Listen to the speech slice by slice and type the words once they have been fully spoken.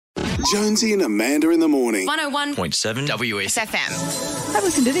Jonesy and Amanda in the morning. 101.7 WSFM. Have a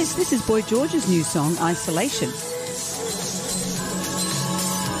listen to this. This is Boy George's new song, Isolation.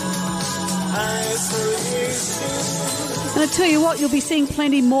 And I tell you what, you'll be seeing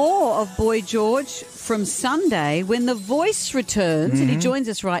plenty more of Boy George from Sunday when The Voice returns, and he joins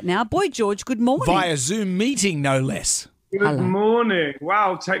us right now. Boy George, good morning. Via Zoom meeting, no less. Good morning.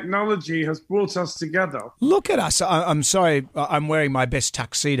 Wow, technology has brought us together. Look at us. I'm sorry, I'm wearing my best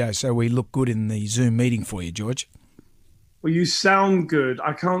tuxedo so we look good in the Zoom meeting for you, George. Well, you sound good.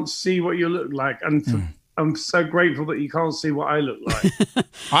 I can't see what you look like, and I'm so grateful that you can't see what I look like.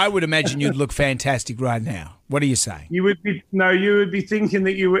 I would imagine you'd look fantastic right now. What are you saying? You would be thinking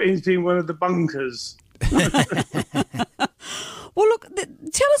that you were in one of the bunkers. Well, look,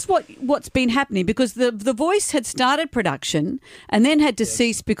 tell us what's been happening, because the Voice had started production and then had to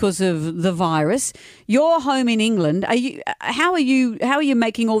cease because of the virus. You're home in England. How are you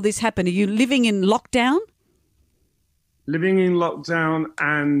making all this happen? Are you living in lockdown? Living in lockdown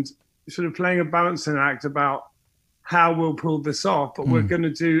and sort of playing a balancing act about how we'll pull this off, but we're going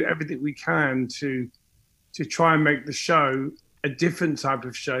to do everything we can to try and make the show a different type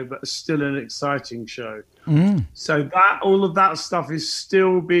of show, but still an exciting show. So that all of that stuff is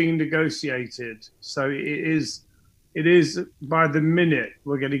still being negotiated. So it is by the minute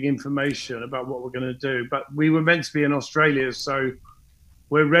we're getting information about what we're going to do. But we were meant to be in Australia, so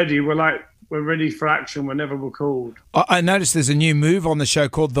we're ready. We're ready for action whenever we're called. I noticed there's a new move on the show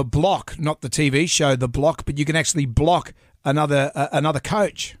called The Block, not the TV show The Block, but you can actually block another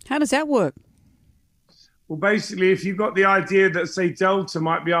coach. How does that work? Well, basically, if you've got the idea that, say, Delta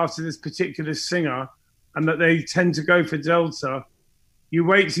might be after this particular singer and that they tend to go for Delta, you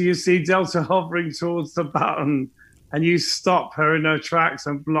wait till you see Delta hovering towards the button and you stop her in her tracks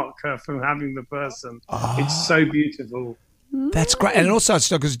and block her from having the person. It's so beautiful. That's great. And also, it's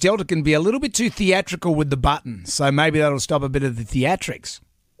because Delta can be a little bit too theatrical with the button, so maybe that'll stop a bit of the theatrics.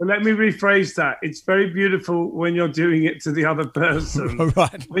 Well, let me rephrase that. It's very beautiful when you're doing it to the other person.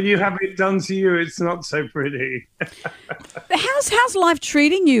 Right. When you have it done to you, it's not so pretty. How's life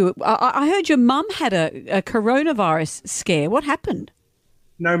treating you? I heard your mum had a coronavirus scare. What happened?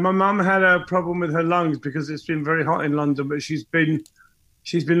 No, my mum had a problem with her lungs because it's been very hot in London, but she's been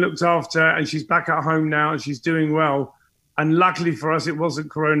looked after and she's back at home now and she's doing well. And luckily for us, it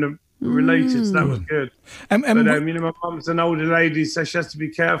wasn't corona related, so that was good. But my mum's an older lady, so she has to be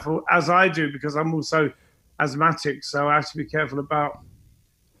careful, as I do, because I'm also asthmatic, so I have to be careful about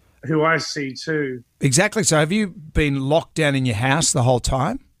who I see too. Exactly. So have you been locked down in your house the whole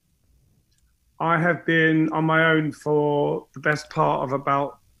time? I have been on my own for the best part of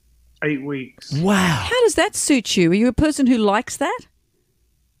about 8 weeks. Wow. How does that suit you? Are you a person who likes that?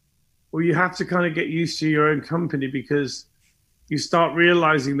 Well, you have to kind of get used to your own company because you start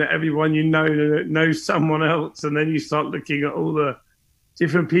realizing that everyone you know knows someone else, and then you start looking at all the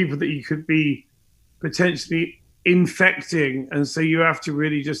different people that you could be potentially infecting, and so you have to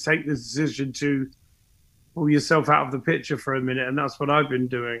really just take the decision to pull yourself out of the picture for a minute, and that's what I've been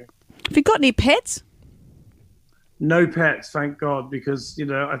doing. Have you got any pets? No pets, thank God, because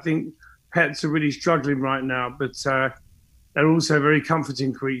I think pets are really struggling right now, but they're also very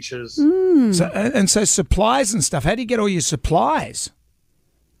comforting creatures. So supplies and stuff, how do you get all your supplies?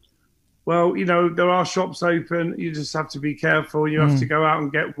 Well, there are shops open. You just have to be careful. You have to go out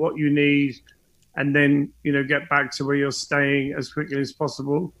and get what you need and then, get back to where you're staying as quickly as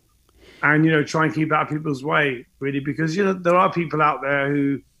possible. And, try and keep out of people's way, really, because, there are people out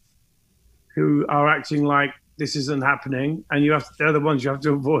there who are acting like this isn't happening, and they're the ones you have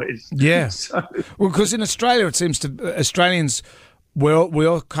to avoid. Yeah. Well, because in Australia, it seems to Australians, we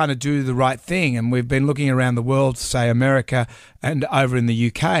all kind of do the right thing, and we've been looking around the world, say America and over in the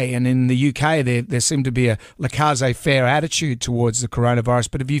UK, and in the UK there seemed to be a laissez-faire attitude towards the coronavirus.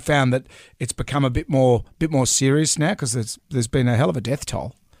 But have you found that it's become a bit more serious now because there's been a hell of a death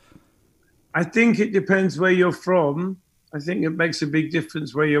toll? I think it depends where you're from. I think it makes a big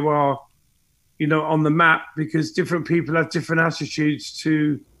difference where you are, on the map, because different people have different attitudes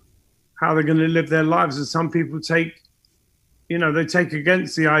to how they're going to live their lives. And some people take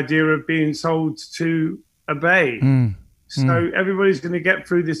against the idea of being told to obey. So everybody's going to get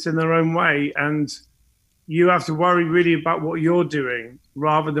through this in their own way. And you have to worry really about what you're doing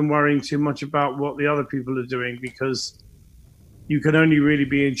rather than worrying too much about what the other people are doing, because you can only really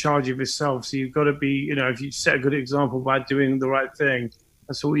be in charge of yourself. So you've got to be, if you set a good example by doing the right thing,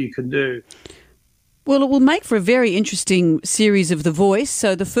 that's all you can do. Well, it will make for a very interesting series of The Voice.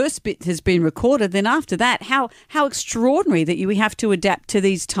 So the first bit has been recorded. Then after that, how extraordinary that we have to adapt to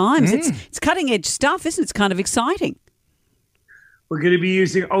these times. It's cutting edge stuff, isn't it? It's kind of exciting. We're going to be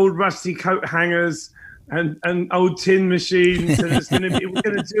using old rusty coat hangers and old tin machines, and we're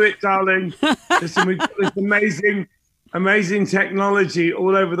going to do it, darling. Listen, we've got this amazing technology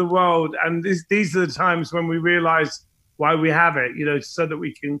all over the world, and these are the times when we realize why we have it, so that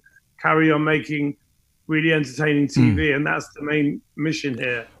we can carry on making really entertaining TV, and that's the main mission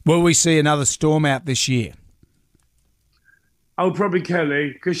here. Will we see another storm out this year? Oh, probably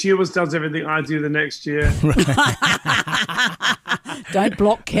Kelly, because she always does everything I do the next year. Don't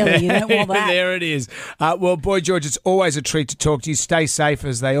block Kelly. You don't want that. There it is. Well, Boy George, it's always a treat to talk to you. Stay safe,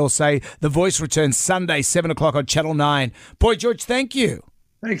 as they all say. The Voice returns Sunday, 7 o'clock on Channel 9. Boy George, thank you.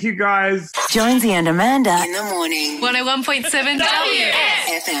 Thank you, guys. Jonesy and Amanda In the morning. 101.7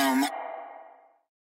 WFM.